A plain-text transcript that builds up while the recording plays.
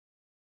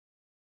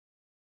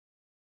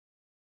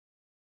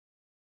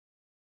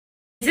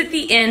Is at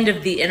the end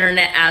of the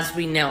internet as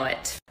we know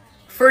it.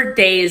 For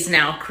days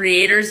now,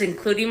 creators,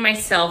 including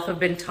myself, have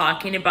been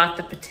talking about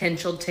the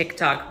potential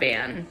TikTok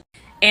ban.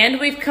 And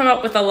we've come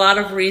up with a lot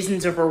of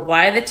reasons over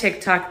why the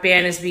TikTok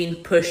ban is being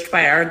pushed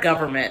by our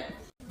government.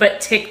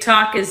 But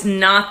TikTok is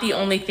not the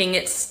only thing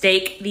at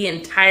stake. The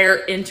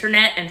entire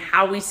internet and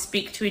how we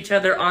speak to each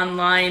other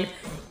online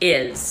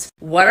is.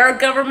 What our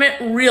government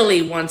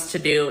really wants to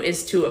do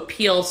is to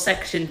appeal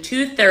Section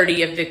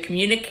 230 of the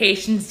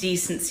Communications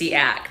Decency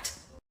Act.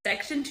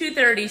 Section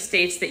 230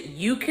 states that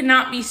you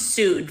cannot be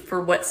sued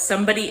for what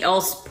somebody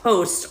else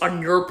posts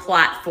on your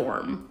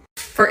platform.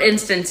 For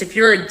instance, if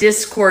you're a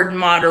Discord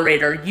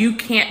moderator, you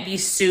can't be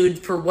sued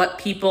for what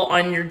people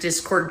on your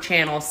Discord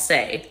channel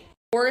say.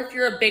 Or if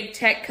you're a big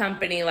tech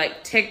company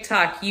like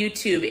TikTok,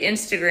 YouTube,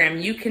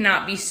 Instagram, you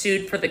cannot be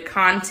sued for the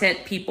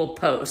content people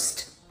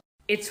post.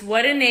 It's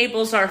what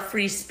enables our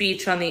free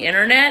speech on the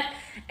internet,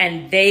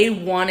 and they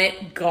want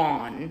it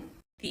gone.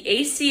 The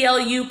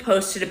ACLU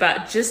posted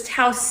about just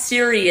how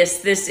serious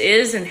this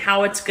is and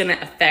how it's going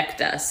to affect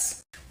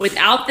us.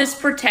 Without this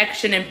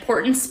protection,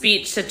 important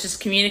speech such as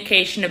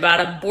communication about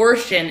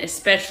abortion,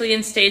 especially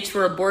in states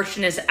where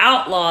abortion is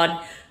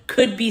outlawed,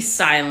 could be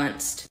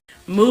silenced.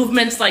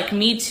 Movements like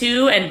Me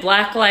Too and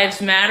Black Lives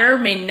Matter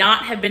may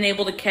not have been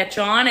able to catch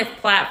on if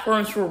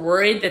platforms were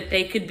worried that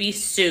they could be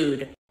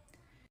sued.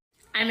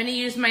 I'm going to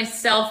use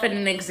myself as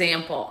an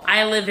example.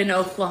 I live in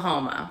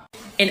Oklahoma.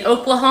 In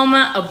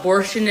Oklahoma,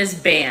 abortion is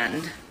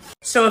banned.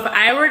 So if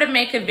I were to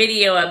make a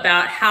video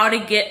about how to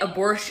get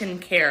abortion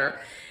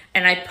care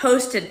and I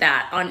posted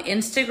that on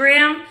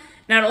Instagram,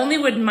 not only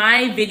would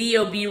my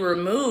video be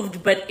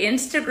removed, but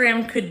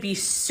Instagram could be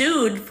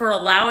sued for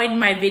allowing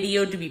my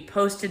video to be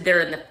posted there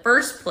in the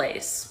first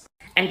place.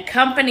 And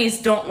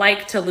companies don't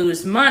like to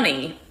lose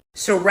money.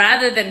 So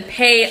rather than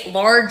pay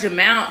large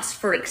amounts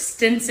for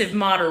extensive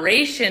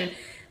moderation,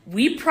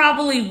 we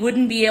probably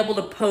wouldn't be able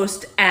to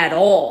post at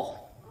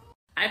all.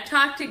 I've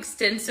talked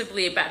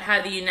extensively about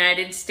how the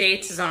United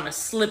States is on a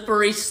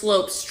slippery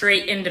slope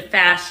straight into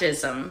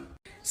fascism.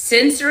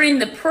 Censoring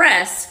the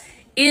press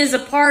is a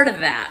part of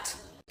that.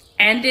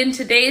 And in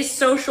today's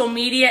social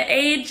media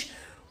age,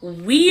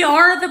 we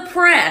are the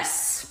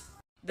press.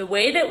 The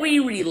way that we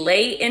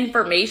relay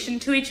information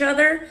to each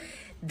other,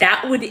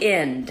 that would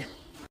end.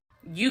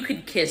 You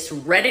could kiss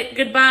Reddit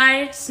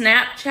goodbye,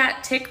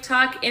 Snapchat,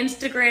 TikTok,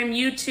 Instagram,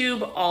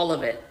 YouTube, all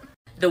of it.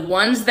 The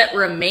ones that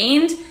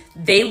remained,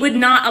 they would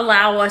not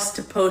allow us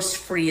to post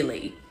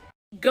freely.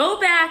 Go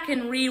back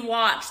and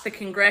rewatch the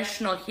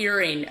congressional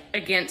hearing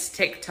against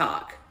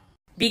TikTok.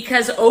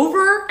 Because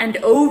over and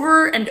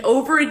over and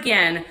over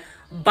again,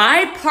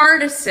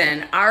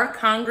 bipartisan, our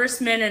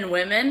congressmen and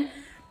women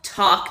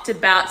talked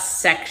about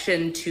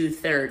Section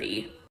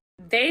 230.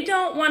 They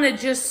don't want to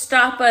just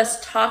stop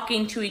us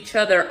talking to each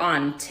other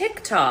on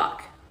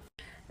TikTok.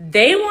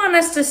 They want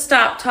us to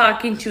stop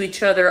talking to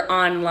each other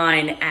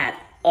online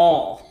at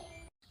all.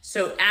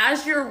 So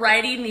as you're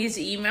writing these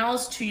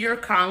emails to your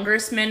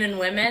congressmen and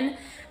women,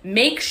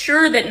 make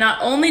sure that not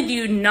only do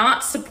you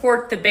not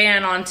support the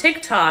ban on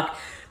TikTok,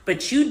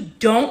 but you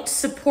don't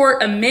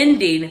support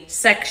amending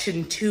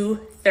Section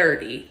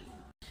 230.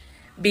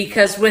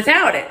 Because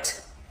without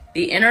it,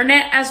 the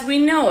internet as we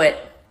know it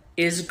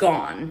is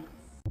gone.